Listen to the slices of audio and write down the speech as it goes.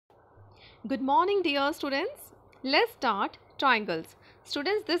Good morning, dear students. Let's start triangles.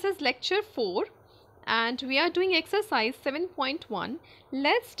 Students, this is lecture 4 and we are doing exercise 7.1.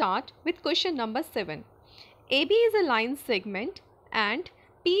 Let's start with question number 7. AB is a line segment and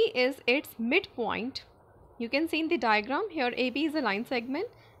P is its midpoint. You can see in the diagram here AB is a line segment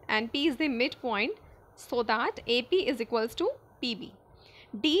and P is the midpoint, so that AP is equals to PB.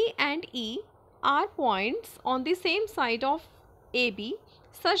 D and E are points on the same side of AB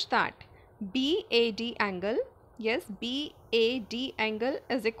such that BAD angle, yes, BAD angle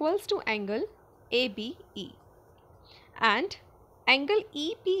is equals to angle ABE, and angle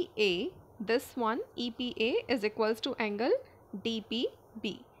EPA, this one EPA is equals to angle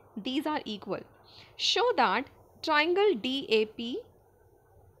DPB. These are equal. Show that triangle DAP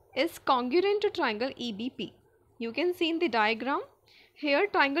is congruent to triangle EBP. You can see in the diagram here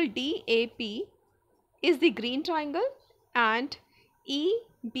triangle DAP is the green triangle and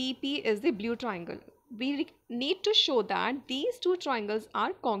EBP is the blue triangle. We need to show that these two triangles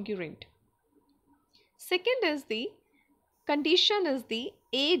are congruent. Second is the condition is the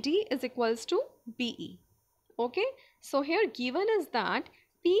AD is equals to BE. Okay, so here given is that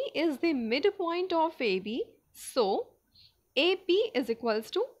P is the midpoint of AB, so AP is equals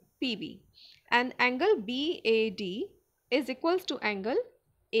to PB and angle BAD is equals to angle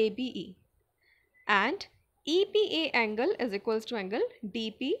ABE and EPA angle is equals to angle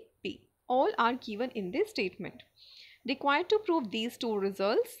DPP. All are given in this statement. Required to prove these two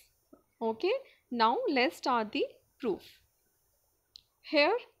results. Okay, now let's start the proof.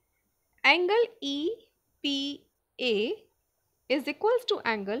 Here angle EPA is equals to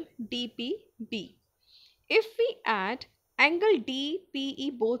angle DPB. If we add angle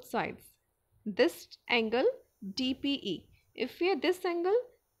DPE both sides, this angle DPE, if we add this angle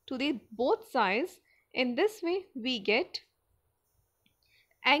to the both sides, in this way we get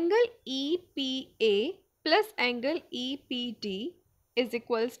angle EPA plus angle EPD is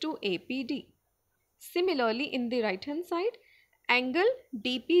equals to APD. Similarly, in the right hand side, angle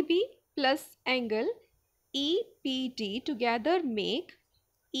DPB plus angle EPD together make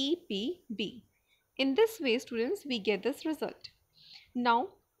EPB. In this way, students, we get this result. Now,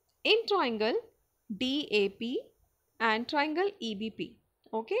 in triangle DAP and triangle EBP,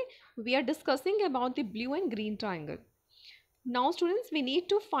 okay, we are discussing about the blue and green triangle. Now, students, we need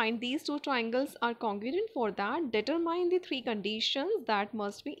to find these two triangles are congruent. For that, determine the three conditions that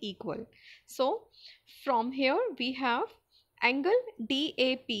must be equal. So, from here we have angle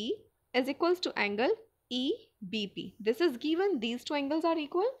DAP is equals to angle EBP. This is given, these two angles are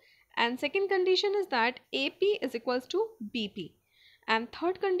equal. And second condition is that AP is equals to BP. And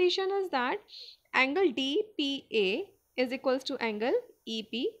third condition is that angle DPA is equals to angle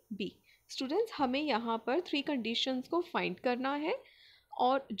EPB. Students हमें यहाँ पर three conditions को find करना है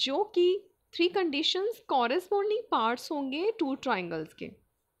और जो कि three conditions corresponding parts होंगे टू ट्राइंगल्स के.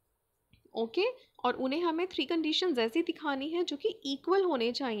 ओके और उन्हें हमें थ्री कंडीशंस ऐसी दिखानी है जो कि इक्वल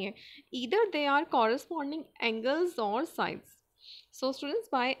होने चाहिए. Either they are corresponding angles और sides. So students,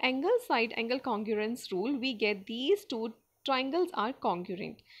 by angle side angle congruence rule, we get these two triangles are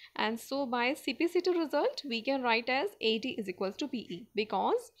congruent, and so by CP/CT result we can write as AD is equals to PE,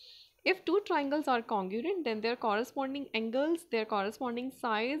 because if two triangles are congruent, then their corresponding angles, their corresponding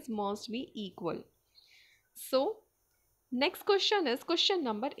sides must be equal. So next question is question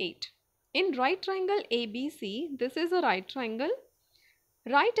number 8. In right triangle ABC, this is a right triangle,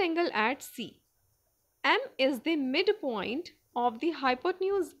 right angle at C. M is the midpoint of the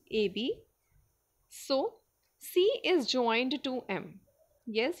hypotenuse AB, so C is joined to M.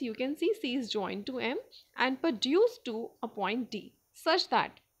 Yes, you can see C is joined to M and produced to a point D, such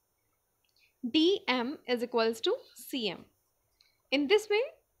that DM is equals to CM. In this way,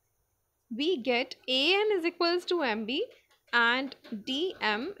 we get AM is equals to MB and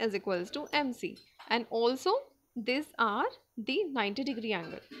DM is equals to MC, and also these are the 90-degree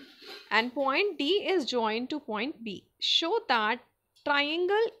angle, and point D is joined to point B. Show that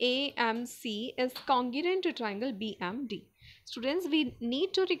triangle AMC is congruent to triangle BMD. Students, we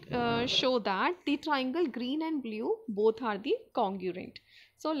need to show that the triangle green and blue both are the congruent.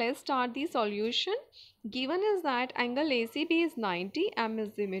 So let's start the solution. Given is that angle ACB is 90, M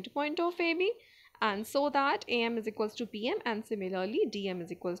is the midpoint of AB, and so that AM is equals to PM, and similarly DM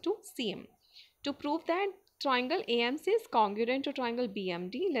is equals to CM. To prove that triangle AMC is congruent to triangle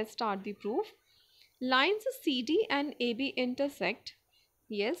BMD, let's start the proof. Lines CD and AB intersect.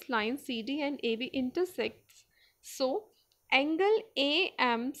 Yes, lines CD and AB intersects. So angle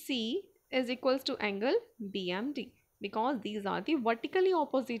AMC is equals to angle BMD, because these are the vertically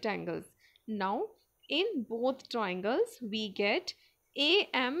opposite angles. Now in both triangles we get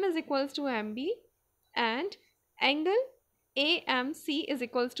AM is equals to MB and angle AMC is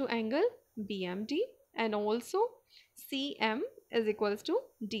equals to angle BMD, and also CM is equals to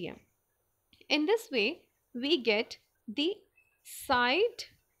DM. In this way, we get the side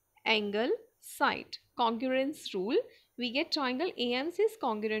angle side congruence rule. We get triangle AMC is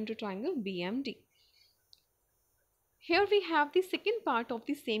congruent to triangle BMD. Here we have the second part of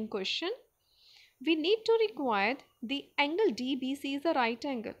the same question. We need to require the angle DBC is a right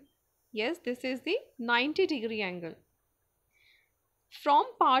angle. Yes, this is the 90-degree angle. From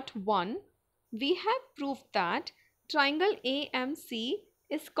part 1, we have proved that triangle AMC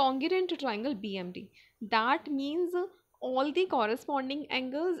is congruent to triangle BMD. That means all the corresponding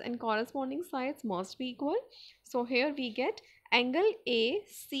angles and corresponding sides must be equal. So here we get angle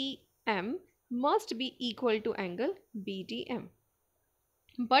ACM must be equal to angle BDM.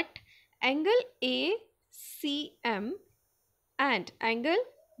 But angle ACM and angle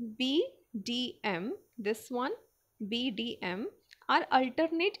BDM, this one BDM, are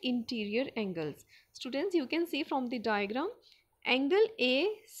alternate interior angles. Students, you can see from the diagram, angle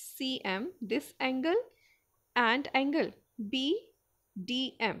ACM, this angle, and angle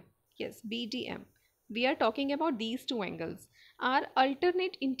BDM, yes, BDM, we are talking about these two angles, are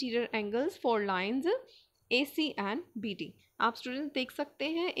alternate interior angles for lines AC and BD. आप students देख सकते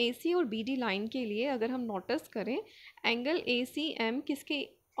हैं AC और BD line के लिए अगर हम notice करें एंगल ACM किसके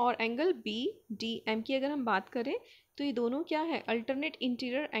और एंगल BDM की अगर हम बात करें तो ये दोनों क्या है, अल्टरनेट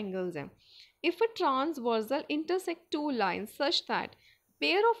इंटीरियर एंगल्स हैं. If a transversal intersect two lines such that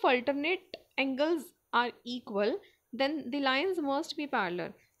pair of alternate angles are equal then the lines must be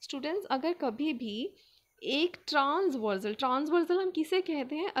parallel. Students, अगर कभी भी एक ट्रांसवर्सल हम किसे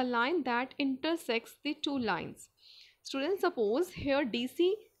कहते हैं, a line that intersects the two lines. Students, suppose hair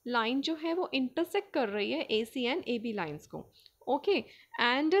DC line जो है वो इंटरसेक्ट कर रही है AC एंड AB लाइन्स को, okay,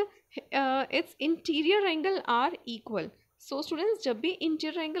 and it's interior angle are equal. So students, जब भी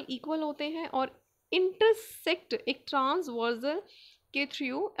इंटीरियर एंगल इक्वल होते हैं और इंटरसेक्ट एक ट्रांसवर्सल के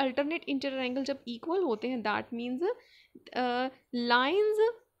थ्रू अल्टरनेट इंटीरियर एंगल जब इक्वल होते हैं, that means lines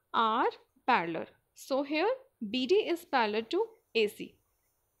are parallel. So here BD is parallel to AC.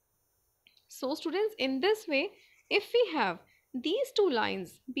 So students, in this way, if we have these two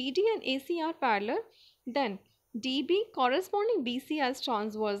lines BD and AC are parallel, then DB corresponding BC as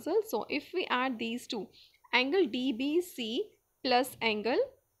transversal. So if we add these two, angle DBC plus angle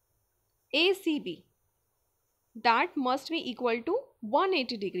ACB, that must be equal to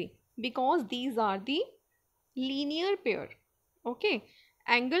 180 degree because these are the linear pair. Okay,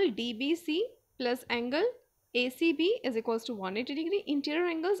 angle DBC plus angle ACB is equals to 180 degree. Interior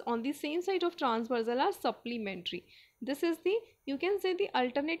angles on the same side of transversal are supplementary. This is the, you can say, the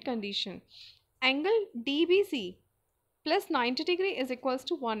alternate condition. Angle DBC plus 90 degree is equals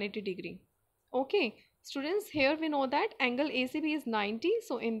to 180 degree. Okay, students, here we know that angle ACB is 90.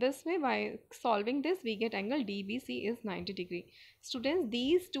 So in this way, by solving this, we get angle DBC is 90 degree. Students,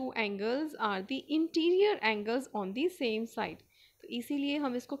 these two angles are the interior angles on the same side. तो इसीलिए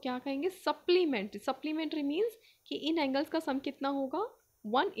हम इसको क्या कहेंगे, supplementary. Supplementary means कि इन angles का सम कितना होगा,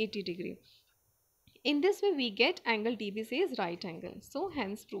 180 degree. In this way we get angle DBC is right angle. So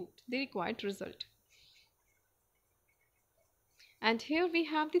hence proved the required result. And here we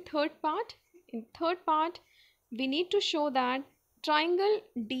have the third part. In third part, we need to show that triangle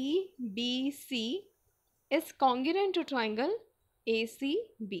DBC is congruent to triangle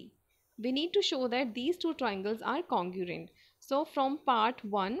ACB. We need to show that these two triangles are congruent. So from part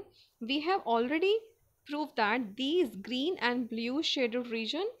 1, we have already proved that these green and blue shaded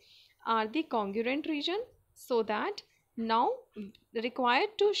region are the congruent region. So that now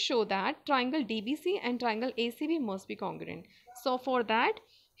required to show that triangle DBC and triangle ACB must be congruent. So for that,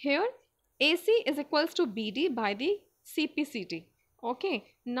 here AC is equals to BD by the CPCT. Okay,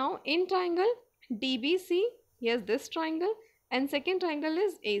 now in triangle DBC, yes, this triangle, and second triangle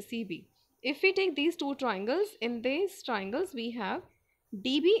is ACB. If we take these two triangles, in these triangles we have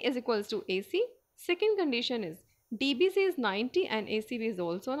DB is equals to AC. Second condition is DBC is 90 and ACB is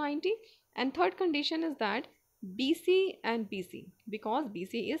also 90. And third condition is that BC and BC, because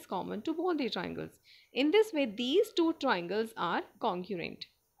BC is common to both the triangles. In this way, these two triangles are congruent.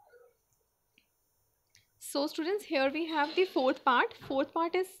 So students, here we have the fourth part. Fourth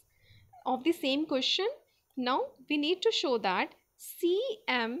part is of the same question. Now we need to show that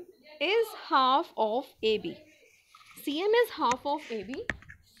CM is half of AB. CM is half of AB.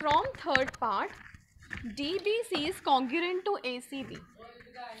 From third part, DBC is congruent to ACB.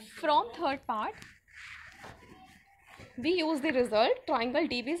 From third part, we use the result triangle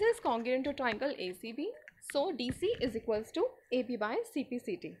DBC is congruent to triangle ACB. So DC is equals to AB by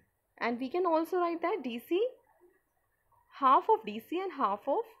CPCT. And we can also write that DC, half of DC and half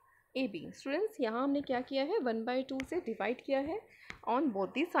of AB. Students, यहाँ हमने क्या किया है, 1/2 से divide किया है on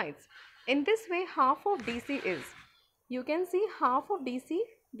both the sides. In this way, half of DC is, you can see half of DC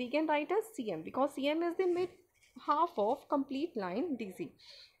we can write as CM, because CM is the mid half of complete line DC.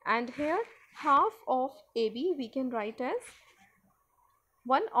 And here half of AB we can write as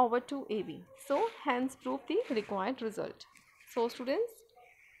 1/2 AB. So hence prove the required result. So students,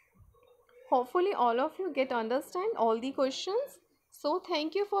 hopefully all of you get understand all the questions. So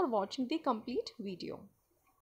thank you for watching the complete video.